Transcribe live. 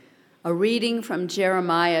A reading from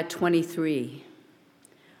Jeremiah 23.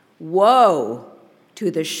 Woe to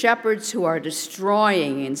the shepherds who are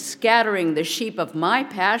destroying and scattering the sheep of my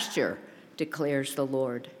pasture, declares the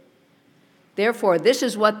Lord. Therefore, this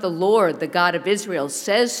is what the Lord, the God of Israel,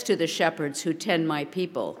 says to the shepherds who tend my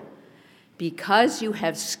people. Because you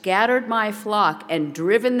have scattered my flock and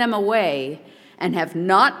driven them away and have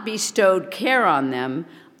not bestowed care on them,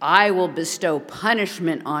 I will bestow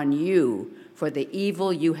punishment on you for the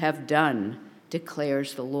evil you have done,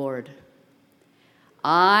 declares the Lord.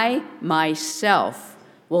 I myself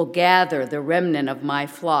will gather the remnant of my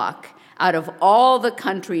flock out of all the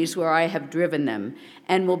countries where I have driven them,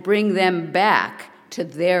 and will bring them back to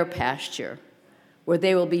their pasture, where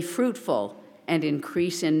they will be fruitful and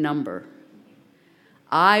increase in number.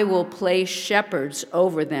 I will place shepherds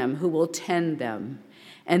over them who will tend them,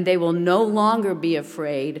 and they will no longer be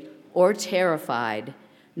afraid or terrified,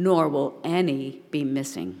 nor will any be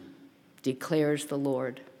missing, declares the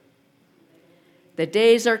Lord. The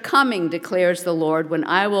days are coming, declares the Lord, when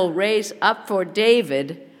I will raise up for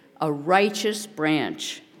David a righteous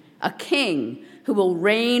branch, a king who will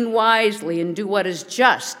reign wisely and do what is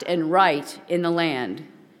just and right in the land.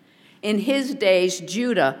 In his days,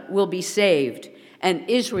 Judah will be saved, and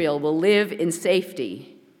Israel will live in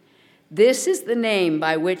safety. This is the name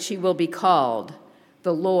by which he will be called,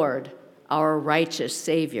 the Lord, our righteous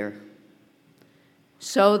Savior.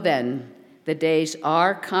 So then, the days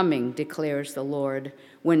are coming, declares the Lord,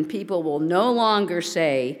 when people will no longer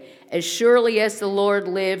say, as surely as the Lord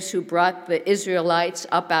lives who brought the Israelites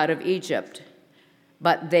up out of Egypt,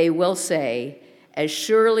 but they will say, as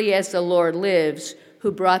surely as the Lord lives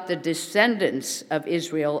who brought the descendants of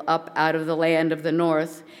Israel up out of the land of the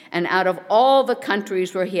north and out of all the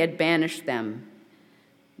countries where he had banished them.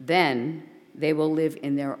 Then they will live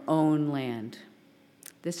in their own land.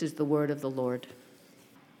 This is the word of the Lord.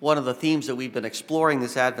 One of the themes that we've been exploring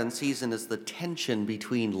this Advent season is the tension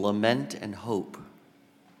between lament and hope,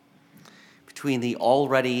 between the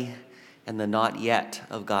already and the not yet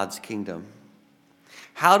of God's kingdom.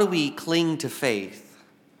 How do we cling to faith?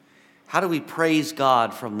 How do we praise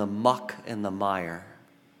God from the muck and the mire?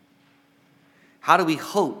 How do we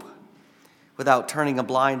hope without turning a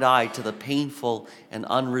blind eye to the painful and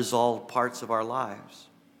unresolved parts of our lives?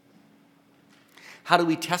 How do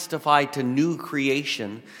we testify to new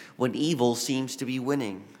creation when evil seems to be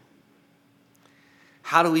winning?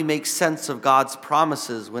 How do we make sense of God's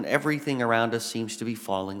promises when everything around us seems to be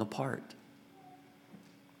falling apart?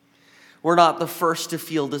 We're not the first to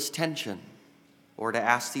feel this tension or to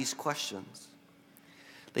ask these questions.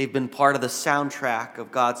 They've been part of the soundtrack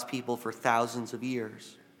of God's people for thousands of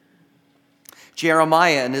years.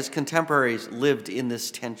 Jeremiah and his contemporaries lived in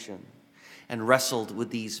this tension and wrestled with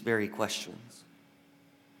these very questions.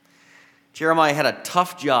 Jeremiah had a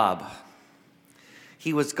tough job.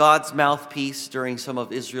 He was God's mouthpiece during some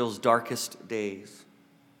of Israel's darkest days.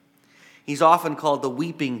 He's often called the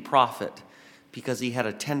weeping prophet because he had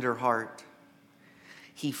a tender heart.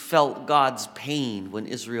 He felt God's pain when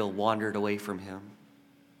Israel wandered away from him.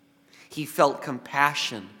 He felt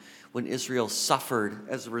compassion when Israel suffered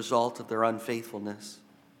as a result of their unfaithfulness.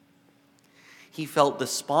 He felt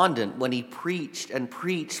despondent when he preached and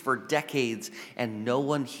preached for decades and no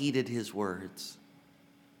one heeded his words.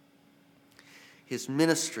 His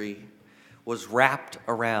ministry was wrapped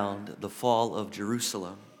around the fall of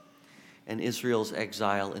Jerusalem and Israel's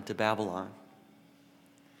exile into Babylon.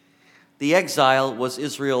 The exile was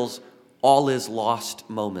Israel's all is lost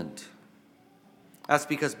moment. That's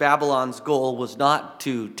because Babylon's goal was not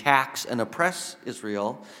to tax and oppress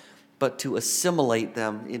Israel, but to assimilate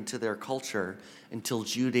them into their culture until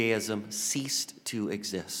Judaism ceased to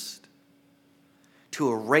exist. To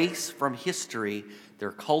erase from history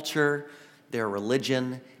their culture, their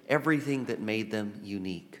religion, everything that made them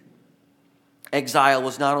unique. Exile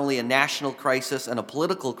was not only a national crisis and a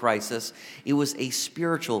political crisis, it was a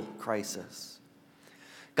spiritual crisis.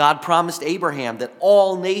 God promised Abraham that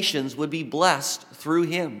all nations would be blessed through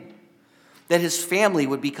him, that his family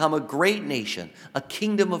would become a great nation, a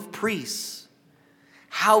kingdom of priests.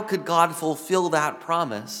 How could God fulfill that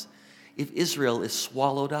promise if Israel is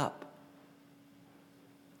swallowed up?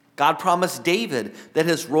 God promised David that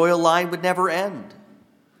his royal line would never end.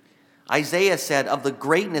 Isaiah said, of the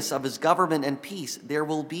greatness of his government and peace, there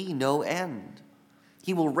will be no end.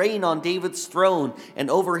 He will reign on David's throne and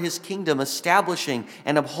over his kingdom, establishing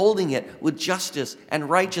and upholding it with justice and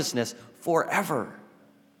righteousness forever.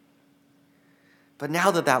 But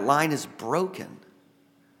now that that line is broken,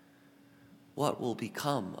 what will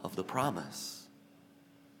become of the promise?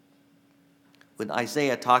 When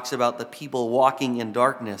Isaiah talks about the people walking in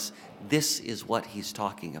darkness, this is what he's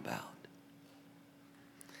talking about.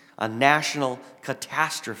 A national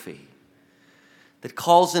catastrophe that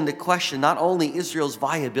calls into question not only Israel's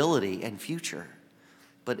viability and future,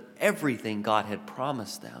 but everything God had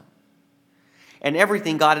promised them, and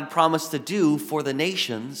everything God had promised to do for the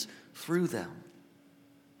nations through them.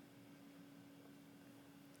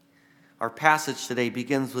 Our passage today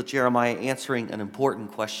begins with Jeremiah answering an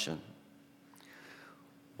important question.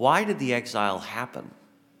 Why did the exile happen?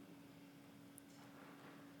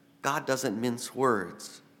 God doesn't mince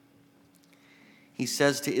words. He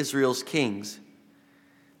says to Israel's kings,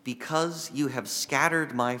 because you have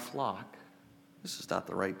scattered my flock. This is not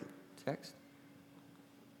the right text.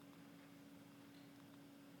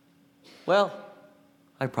 Well,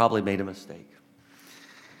 I probably made a mistake.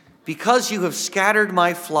 Because you have scattered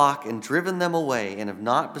my flock and driven them away and have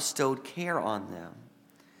not bestowed care on them,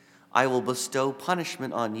 I will bestow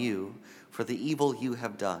punishment on you for the evil you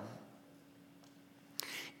have done.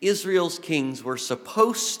 Israel's kings were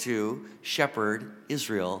supposed to shepherd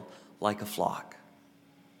Israel like a flock,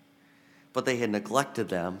 but they had neglected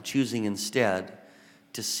them, choosing instead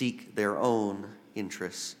to seek their own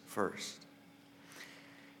interests first.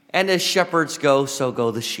 And as shepherds go, so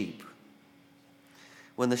go the sheep.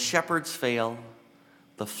 When the shepherds fail,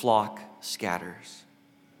 the flock scatters.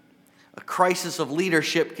 A crisis of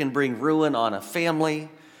leadership can bring ruin on a family,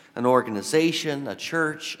 an organization, a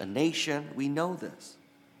church, a nation. We know this.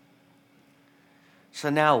 So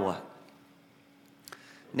now what?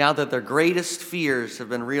 Now that their greatest fears have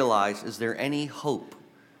been realized, is there any hope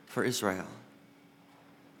for Israel?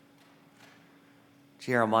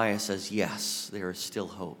 Jeremiah says, yes, there is still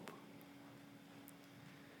hope.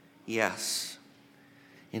 Yes.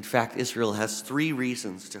 In fact, Israel has 3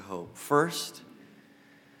 reasons to hope. First,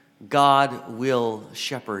 God will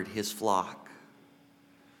shepherd his flock.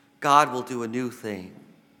 God will do a new thing.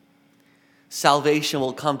 Salvation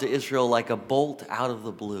will come to Israel like a bolt out of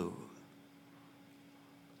the blue.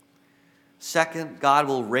 Second, God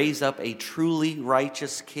will raise up a truly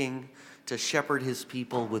righteous king to shepherd his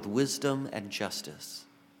people with wisdom and justice.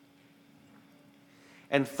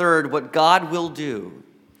 And third, what God will do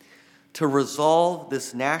to resolve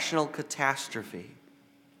this national catastrophe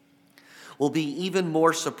will be even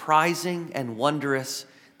more surprising and wondrous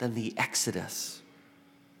than the Exodus,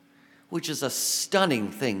 which is a stunning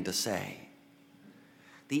thing to say.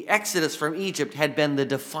 The Exodus from Egypt had been the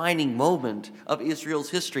defining moment of Israel's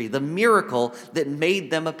history, the miracle that made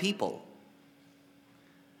them a people.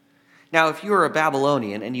 Now, if you were a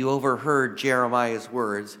Babylonian and you overheard Jeremiah's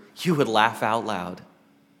words, you would laugh out loud.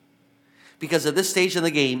 Because at this stage in the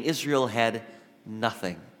game, Israel had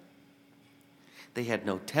nothing. They had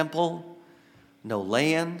no temple, no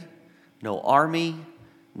land, no army,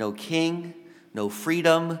 no king, no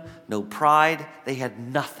freedom, no pride. They had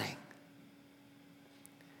nothing.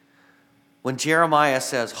 When Jeremiah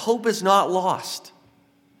says, hope is not lost,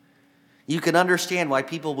 you can understand why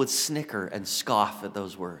people would snicker and scoff at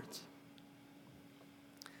those words.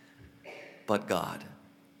 But God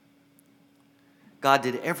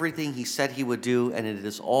did everything he said he would do, and it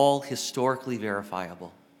is all historically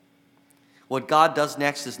verifiable. What God does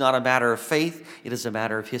next is not a matter of faith, it is a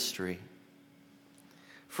matter of history.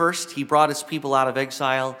 First, he brought his people out of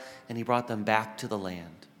exile, and he brought them back to the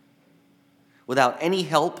land. Without any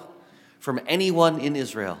help from anyone in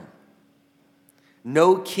Israel.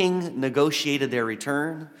 No king negotiated their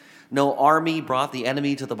return. No army brought the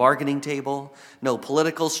enemy to the bargaining table. No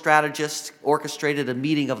political strategist orchestrated a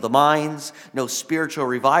meeting of the minds. No spiritual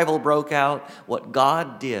revival broke out. What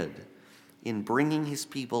God did in bringing his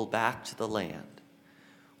people back to the land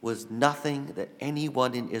was nothing that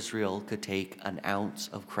anyone in Israel could take an ounce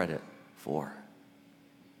of credit for.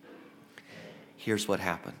 Here's what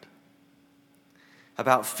happened.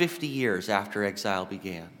 About 50 years after exile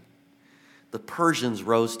began, the Persians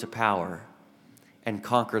rose to power and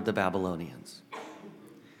conquered the Babylonians.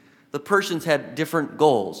 The Persians had different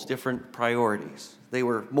goals, different priorities. They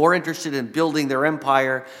were more interested in building their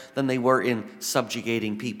empire than they were in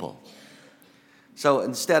subjugating people. So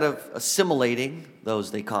instead of assimilating those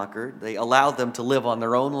they conquered, they allowed them to live on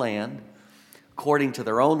their own land, according to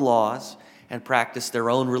their own laws, and practice their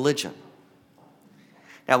own religion.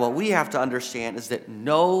 Now, what we have to understand is that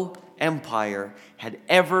no empire had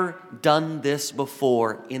ever done this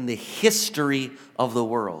before in the history of the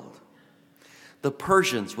world. The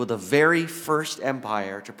Persians were the very first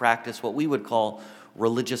empire to practice what we would call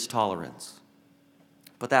religious tolerance.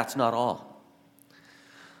 But that's not all.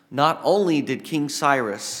 Not only did King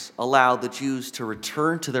Cyrus allow the Jews to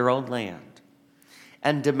return to their own land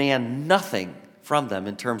and demand nothing from them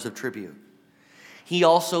in terms of tribute, he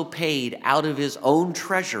also paid out of his own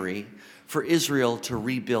treasury for Israel to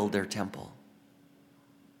rebuild their temple.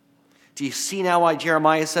 Do you see now why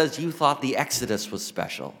Jeremiah says you thought the Exodus was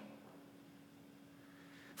special?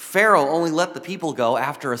 Pharaoh only let the people go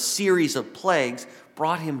after a series of plagues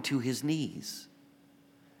brought him to his knees.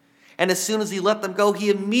 And as soon as he let them go, he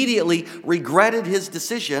immediately regretted his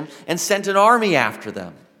decision and sent an army after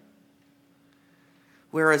them.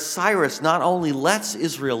 Whereas Cyrus not only lets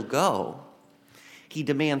Israel go, he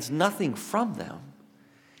demands nothing from them,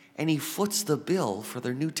 and he foots the bill for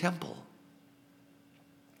their new temple.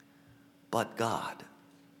 But God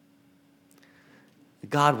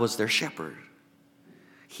was their shepherd.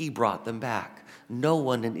 He brought them back. No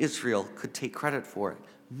one in Israel could take credit for it.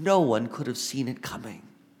 No one could have seen it coming.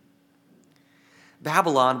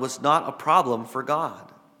 Babylon was not a problem for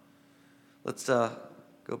God. Let's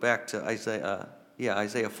go back to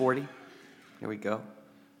Isaiah 40. Here we go.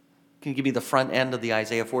 Can you give me the front end of the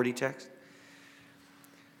Isaiah 40 text?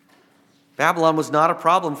 Babylon was not a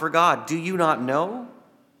problem for God. Do you not know?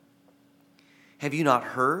 Have you not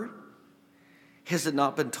heard? Has it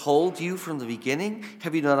not been told you from the beginning?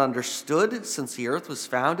 Have you not understood since the earth was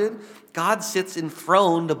founded? God sits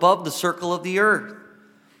enthroned above the circle of the earth,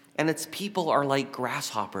 and its people are like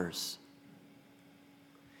grasshoppers.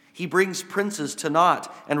 He brings princes to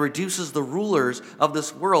naught and reduces the rulers of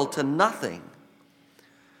this world to nothing.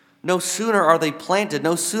 No sooner are they planted,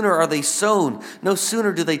 no sooner are they sown, no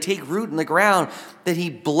sooner do they take root in the ground than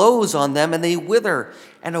he blows on them and they wither,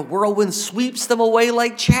 and a whirlwind sweeps them away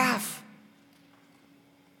like chaff.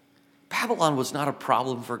 Babylon was not a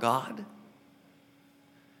problem for God.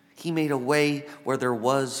 He made a way where there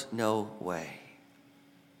was no way.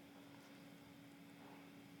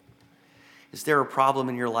 Is there a problem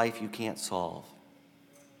in your life you can't solve?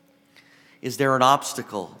 Is there an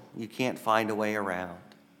obstacle you can't find a way around?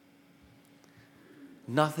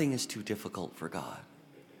 Nothing is too difficult for God.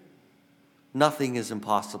 Nothing is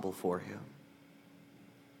impossible for him.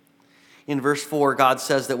 In verse 4, God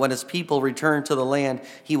says that when his people return to the land,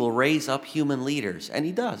 he will raise up human leaders, and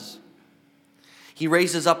he does. He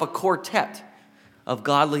raises up a quartet of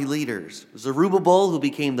godly leaders. Zerubbabel, who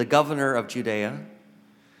became the governor of Judea,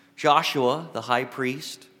 Joshua, the high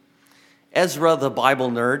priest, Ezra, the Bible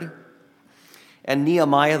nerd, and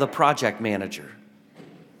Nehemiah, the project manager.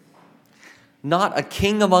 Not a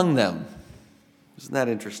king among them. Isn't that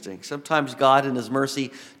interesting? Sometimes God in his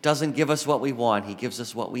mercy doesn't give us what we want. He gives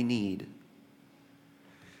us what we need.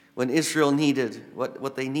 When Israel needed,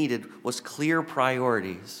 what they needed was clear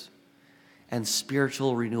priorities and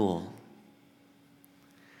spiritual renewal.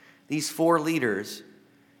 These 4 leaders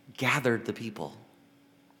gathered the people.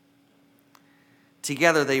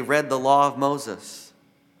 Together they read the law of Moses.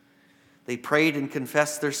 They prayed and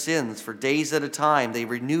confessed their sins for days at a time. They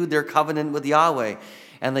renewed their covenant with Yahweh,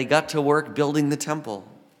 and they got to work building the temple.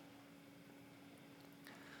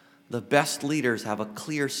 The best leaders have a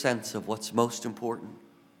clear sense of what's most important.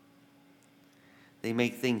 They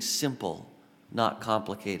make things simple, not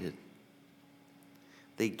complicated.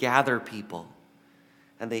 They gather people,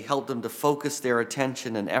 and they help them to focus their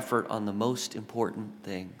attention and effort on the most important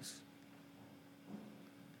things.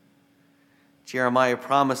 Jeremiah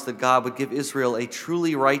promised that God would give Israel a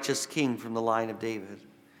truly righteous king from the line of David.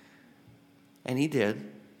 And he did,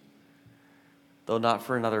 though not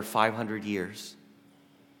for another 500 years.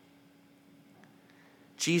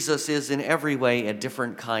 Jesus is in every way a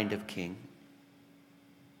different kind of king.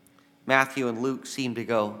 Matthew and Luke seem to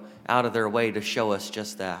go out of their way to show us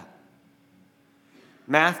just that.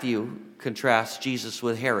 Matthew contrasts Jesus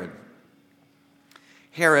with Herod.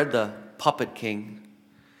 Herod, the puppet king,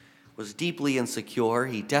 was deeply insecure.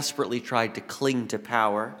 He desperately tried to cling to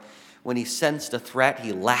power. When he sensed a threat,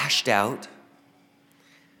 he lashed out.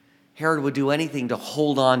 Herod would do anything to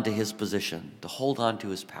hold on to his position, to hold on to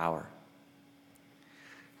his power.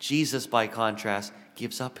 Jesus, by contrast,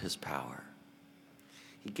 gives up his power.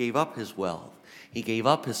 He gave up his wealth. He gave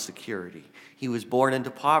up his security. He was born into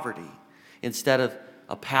poverty. Instead of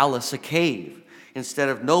a palace, a cave. Instead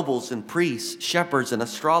of nobles and priests, shepherds and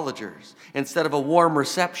astrologers. Instead of a warm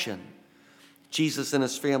reception, Jesus and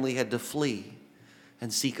his family had to flee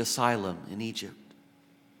and seek asylum in Egypt.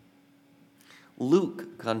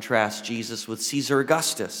 Luke contrasts Jesus with Caesar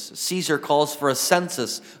Augustus. Caesar calls for a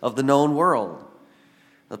census of the known world.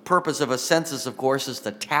 The purpose of a census, of course, is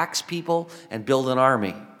to tax people and build an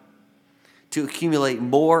army, to accumulate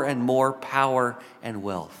more and more power and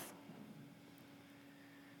wealth.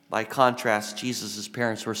 By contrast, Jesus'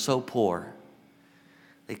 parents were so poor,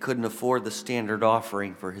 they couldn't afford the standard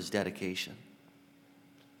offering for his dedication.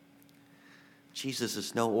 Jesus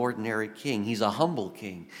is no ordinary king. He's a humble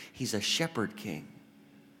king. He's a shepherd king.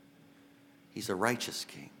 He's a righteous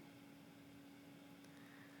king.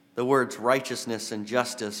 The words righteousness and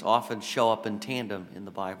justice often show up in tandem in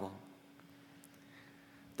the Bible.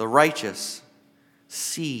 The righteous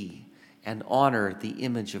see and honor the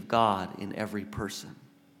image of God in every person.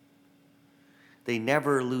 They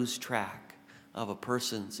never lose track of a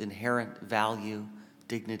person's inherent value,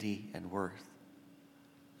 dignity, and worth.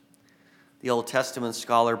 The Old Testament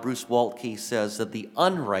scholar Bruce Waltke says that the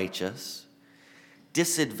unrighteous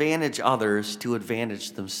disadvantage others to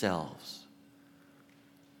advantage themselves.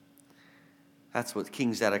 That's what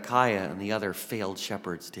King Zedekiah and the other failed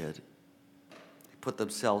shepherds did. They put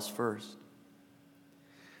themselves first.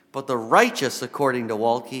 But the righteous, according to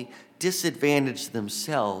Waltke, disadvantage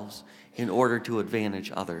themselves in order to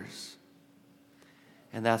advantage others.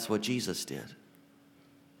 And that's what Jesus did.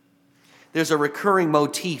 There's a recurring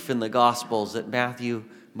motif in the Gospels that Matthew,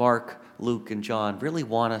 Mark, Luke, and John really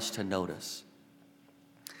want us to notice.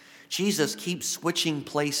 Jesus keeps switching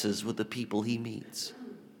places with the people he meets.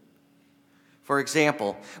 For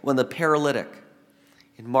example, when the paralytic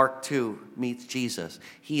in Mark 2 meets Jesus,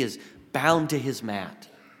 he is bound to his mat.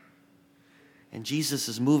 And Jesus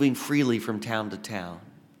is moving freely from town to town.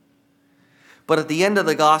 But at the end of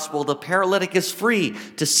the gospel, the paralytic is free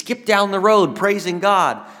to skip down the road praising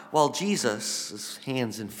God, while Jesus'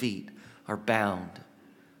 hands and feet are bound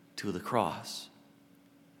to the cross.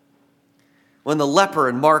 When the leper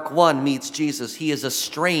in Mark 1 meets Jesus, he is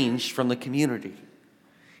estranged from the community.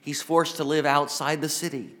 He's forced to live outside the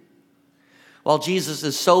city, while Jesus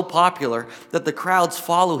is so popular that the crowds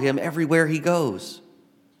follow him everywhere he goes.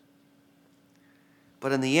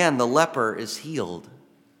 But in the end, the leper is healed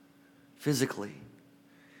physically.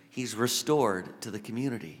 He's restored to the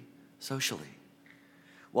community socially,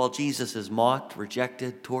 while Jesus is mocked,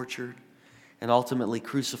 rejected, tortured, and ultimately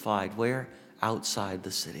crucified. Where? Outside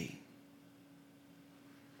the city.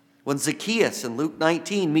 When Zacchaeus in Luke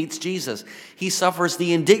 19 meets Jesus, he suffers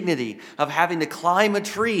the indignity of having to climb a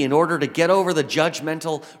tree in order to get over the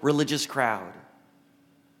judgmental religious crowd,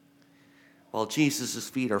 while Jesus'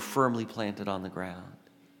 feet are firmly planted on the ground.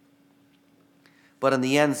 But in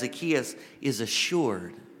the end, Zacchaeus is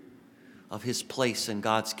assured of his place in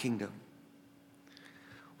God's kingdom,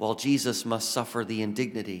 while Jesus must suffer the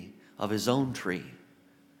indignity of his own tree,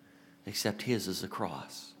 except his is a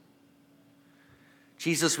cross.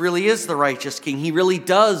 Jesus really is the righteous king. He really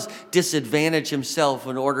does disadvantage himself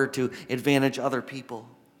in order to advantage other people.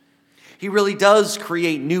 He really does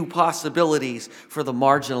create new possibilities for the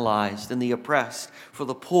marginalized and the oppressed, for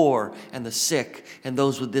the poor and the sick and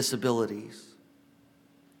those with disabilities,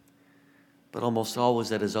 but almost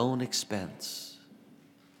always at his own expense.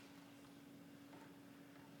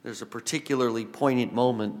 There's a particularly poignant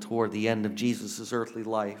moment toward the end of Jesus' earthly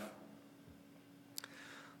life.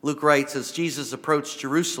 Luke writes, as Jesus approached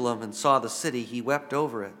Jerusalem and saw the city, he wept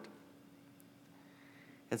over it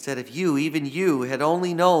and said, if you, even you, had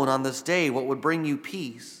only known on this day what would bring you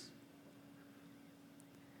peace,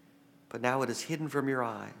 but now it is hidden from your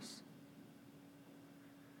eyes.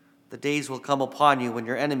 The days will come upon you when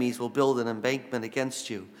your enemies will build an embankment against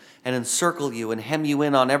you and encircle you and hem you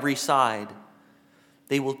in on every side.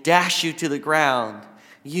 They will dash you to the ground,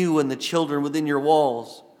 you and the children within your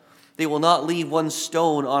walls. They will not leave one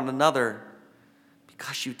stone on another,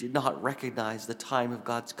 because you did not recognize the time of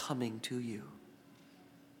God's coming to you.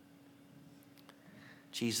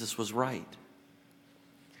 Jesus was right.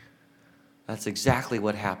 That's exactly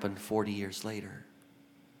what happened 40 years later.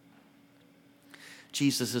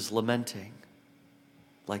 Jesus is lamenting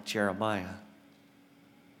like Jeremiah.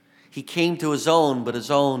 He came to his own, but his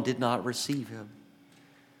own did not receive him.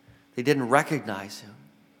 They didn't recognize him.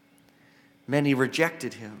 Many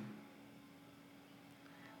rejected him.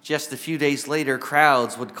 Just a few days later,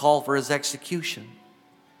 crowds would call for his execution.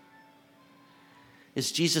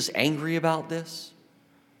 Is Jesus angry about this?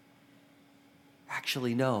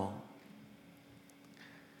 Actually, no.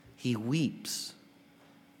 He weeps.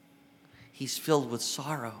 He's filled with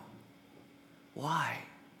sorrow. Why?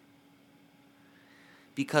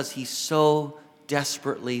 Because he so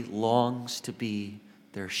desperately longs to be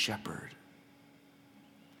their shepherd.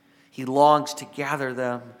 He longs to gather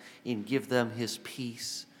them and give them his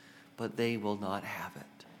peace, but they will not have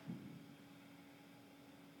it.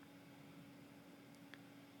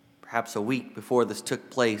 Perhaps a week before this took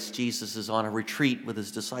place, Jesus is on a retreat with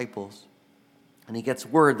his disciples, and he gets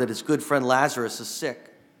word that his good friend Lazarus is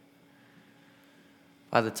sick.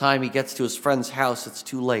 By the time he gets to his friend's house, it's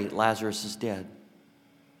too late. Lazarus is dead.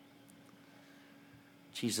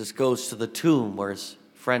 Jesus goes to the tomb where his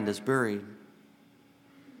friend is buried.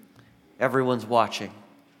 Everyone's watching,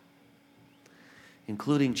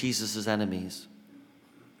 including Jesus' enemies.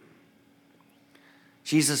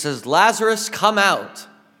 Jesus says, "Lazarus, come out."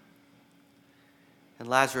 And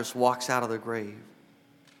Lazarus walks out of the grave.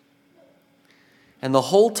 And the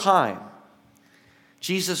whole time,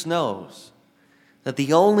 Jesus knows that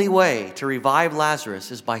the only way to revive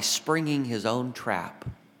Lazarus is by springing his own trap.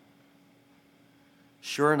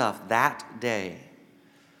 Sure enough, that day,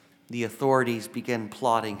 the authorities begin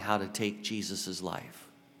plotting how to take Jesus' life.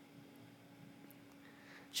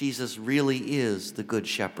 Jesus really is the good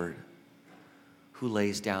shepherd who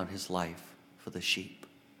lays down his life for the sheep.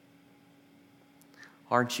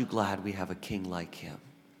 Aren't you glad we have a king like him?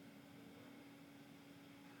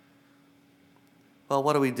 Well,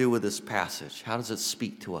 what do we do with this passage? How does it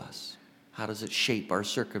speak to us? How does it shape our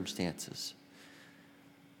circumstances?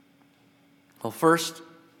 Well, first,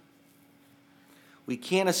 we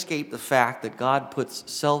can't escape the fact that God puts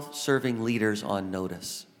self-serving leaders on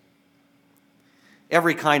notice.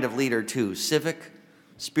 Every kind of leader, too, civic,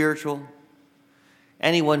 spiritual,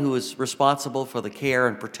 anyone who is responsible for the care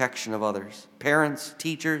and protection of others. Parents,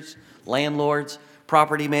 teachers, landlords,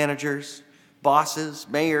 property managers, bosses,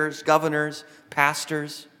 mayors, governors,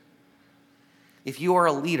 pastors. If you are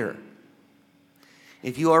a leader,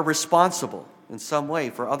 if you are responsible in some way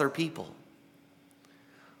for other people,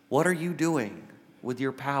 what are you doing with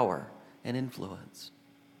your power and influence?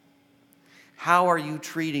 How are you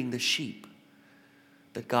treating the sheep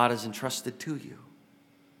that God has entrusted to you?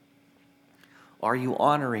 Are you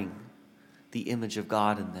honoring the image of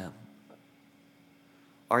God in them?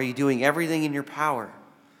 Are you doing everything in your power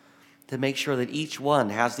to make sure that each one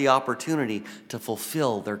has the opportunity to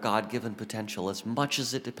fulfill their God-given potential as much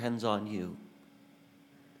as it depends on you?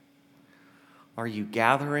 Are you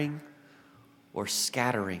gathering or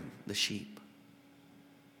scattering the sheep?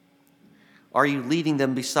 Are you leading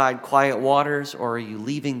them beside quiet waters, or are you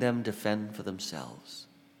leaving them to fend for themselves?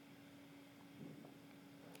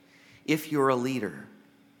 If you're a leader,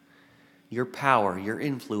 your power, your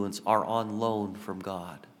influence are on loan from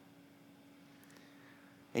God.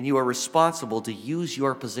 And you are responsible to use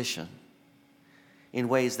your position in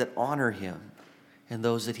ways that honor him and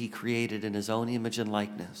those that he created in his own image and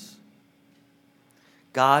likeness.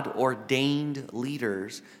 God ordained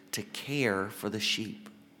leaders to care for the sheep,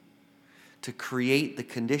 to create the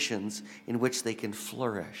conditions in which they can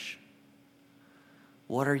flourish.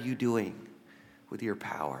 What are you doing with your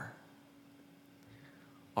power?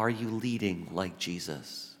 Are you leading like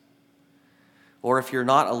Jesus? Or if you're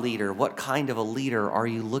not a leader, what kind of a leader are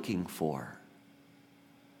you looking for?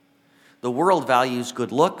 The world values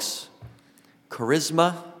good looks,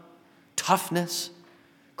 charisma, toughness,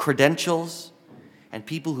 credentials, and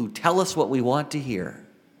people who tell us what we want to hear.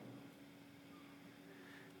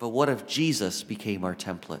 But what if Jesus became our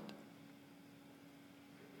template?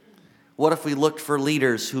 What if we looked for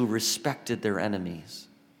leaders who respected their enemies?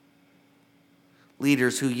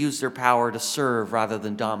 Leaders who use their power to serve rather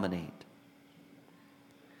than dominate,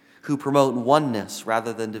 who promote oneness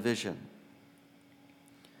rather than division.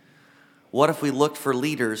 What if we looked for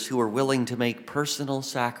leaders who are willing to make personal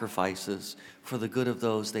sacrifices for the good of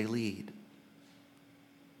those they lead?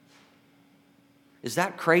 Is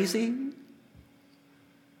that crazy?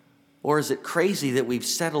 Or is it crazy that we've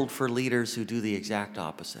settled for leaders who do the exact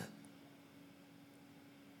opposite?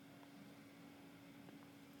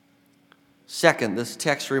 Second, this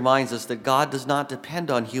text reminds us that God does not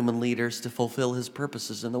depend on human leaders to fulfill his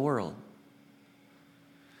purposes in the world.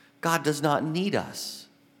 God does not need us.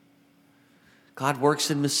 God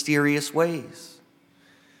works in mysterious ways.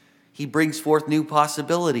 He brings forth new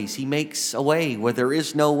possibilities. He makes a way where there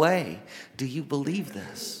is no way. Do you believe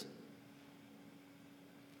this?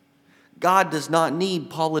 God does not need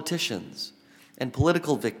politicians and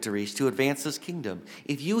political victories to advance his kingdom.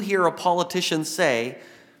 If you hear a politician say,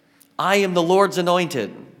 "I am the Lord's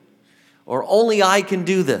anointed," or "only I can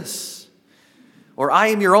do this," or "I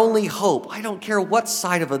am your only hope," I don't care what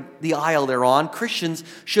side of the aisle they're on, Christians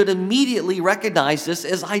should immediately recognize this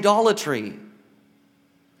as idolatry.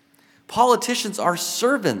 Politicians are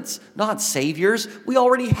servants, not saviors. We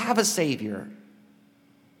already have a savior.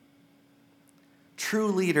 True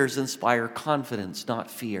leaders inspire confidence, not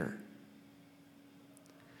fear.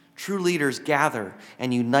 True leaders gather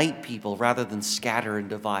and unite people rather than scatter and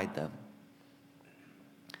divide them.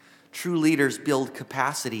 True leaders build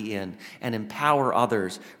capacity in and empower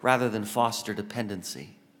others rather than foster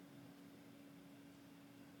dependency.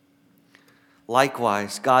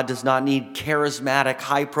 Likewise, God does not need charismatic,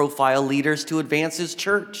 high-profile leaders to advance his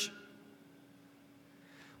church.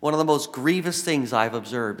 One of the most grievous things I've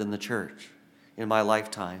observed in the church in my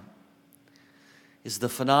lifetime is the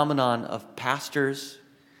phenomenon of pastors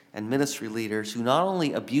and ministry leaders who not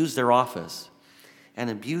only abuse their office and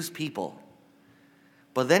abuse people,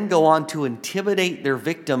 but then go on to intimidate their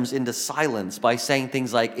victims into silence by saying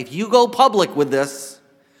things like, if you go public with this,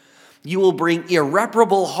 you will bring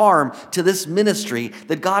irreparable harm to this ministry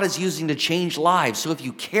that God is using to change lives. So if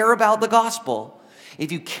you care about the gospel,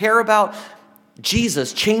 if you care about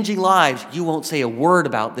Jesus changing lives, you won't say a word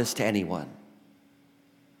about this to anyone.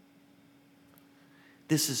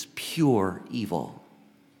 This is pure evil.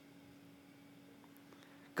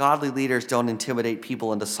 Godly leaders don't intimidate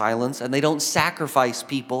people into silence, and they don't sacrifice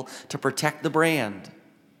people to protect the brand.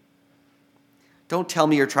 Don't tell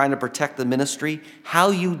me you're trying to protect the ministry. How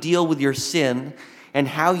you deal with your sin and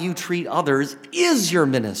how you treat others is your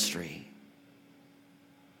ministry.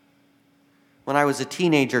 When I was a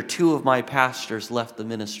teenager, 2 of my pastors left the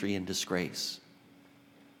ministry in disgrace.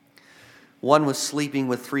 One was sleeping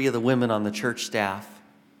with 3 of the women on the church staff.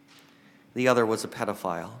 The other was a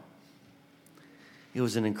pedophile. It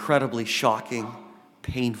was an incredibly shocking,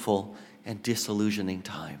 painful, and disillusioning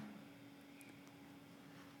time.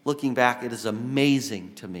 Looking back, it is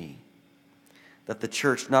amazing to me that the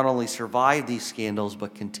church not only survived these scandals,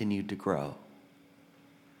 but continued to grow.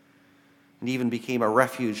 And even became a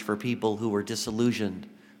refuge for people who were disillusioned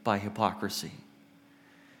by hypocrisy.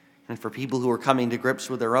 And for people who were coming to grips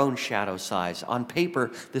with their own shadow sides. On paper,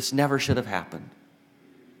 this never should have happened.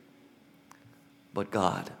 But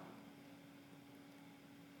God.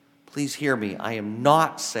 Please hear me. I am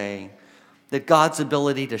not saying that God's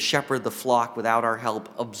ability to shepherd the flock without our help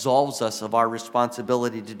absolves us of our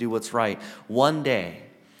responsibility to do what's right. One day,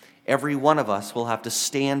 every one of us will have to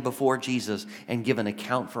stand before Jesus and give an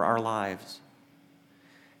account for our lives.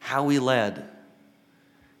 How we led,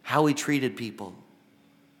 how we treated people.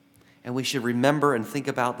 And we should remember and think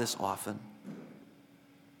about this often.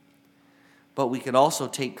 But we can also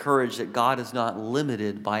take courage that God is not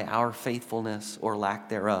limited by our faithfulness or lack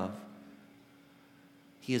thereof.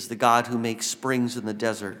 He is the God who makes springs in the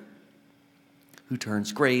desert, who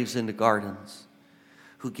turns graves into gardens,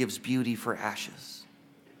 who gives beauty for ashes.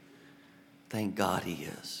 Thank God he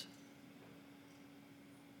is.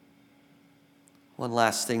 One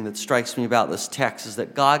last thing that strikes me about this text is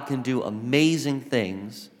that God can do amazing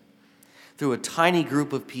things through a tiny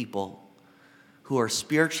group of people who are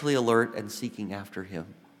spiritually alert and seeking after him.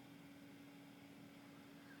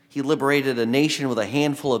 He liberated a nation with a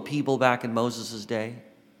handful of people back in Moses' day.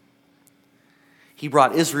 He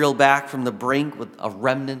brought Israel back from the brink with a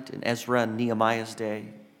remnant in Ezra and Nehemiah's day.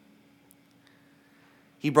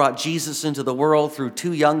 He brought Jesus into the world through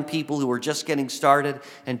 2 young people who were just getting started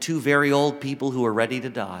and 2 very old people who were ready to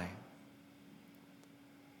die.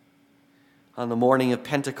 On the morning of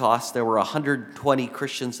Pentecost, there were 120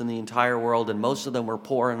 Christians in the entire world, and most of them were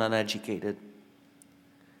poor and uneducated.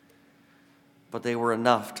 But they were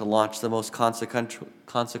enough to launch the most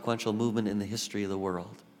consequential movement in the history of the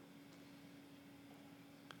world.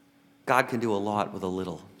 God can do a lot with a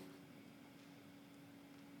little.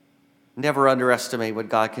 Never underestimate what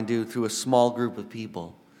God can do through a small group of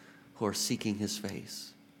people who are seeking his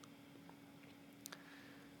face.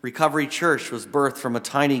 Recovery Church was birthed from a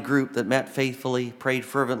tiny group that met faithfully, prayed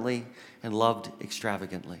fervently, and loved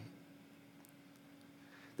extravagantly.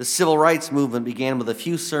 The civil rights movement began with a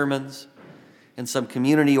few sermons and some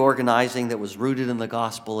community organizing that was rooted in the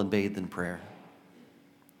gospel and bathed in prayer.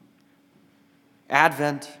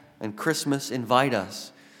 Advent and Christmas invite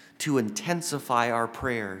us to intensify our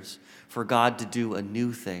prayers for God to do a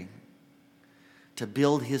new thing, to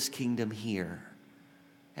build his kingdom here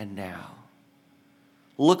and now.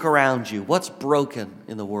 Look around you. What's broken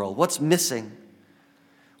in the world? What's missing?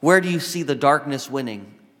 Where do you see the darkness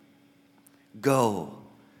winning? Go.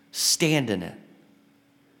 Stand in it.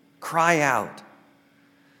 Cry out.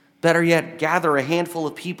 Better yet, gather a handful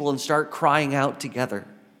of people and start crying out together.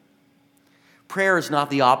 Prayer is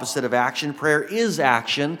not the opposite of action. Prayer is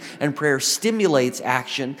action, and prayer stimulates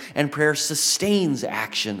action, and prayer sustains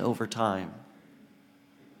action over time.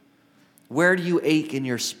 Where do you ache in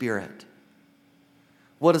your spirit?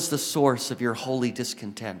 What is the source of your holy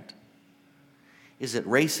discontent? Is it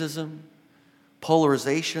racism,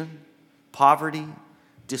 polarization, poverty,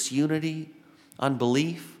 disunity,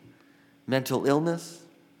 unbelief, mental illness?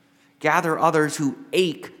 Gather others who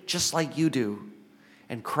ache just like you do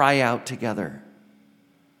and cry out together.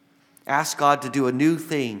 Ask God to do a new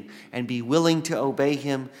thing and be willing to obey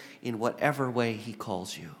him in whatever way he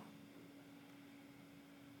calls you.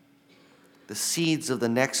 The seeds of the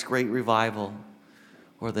next great revival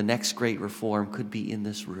or the next great reform could be in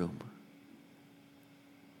this room.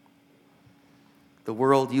 The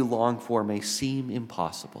world you long for may seem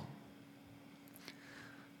impossible,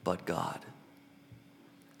 but God.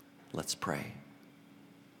 Let's pray.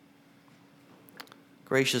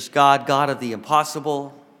 Gracious God, God of the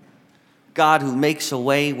impossible, God who makes a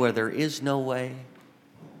way where there is no way,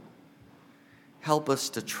 help us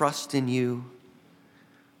to trust in you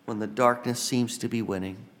when the darkness seems to be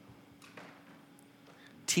winning.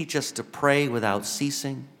 Teach us to pray without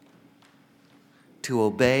ceasing, to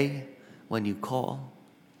obey when you call.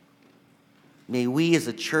 May we as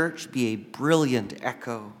a church be a brilliant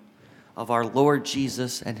echo of our Lord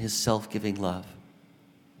Jesus and his self-giving love.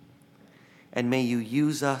 And may you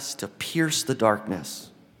use us to pierce the darkness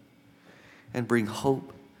and bring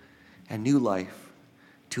hope and new life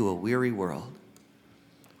to a weary world.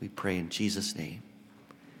 We pray in Jesus' name.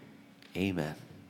 Amen.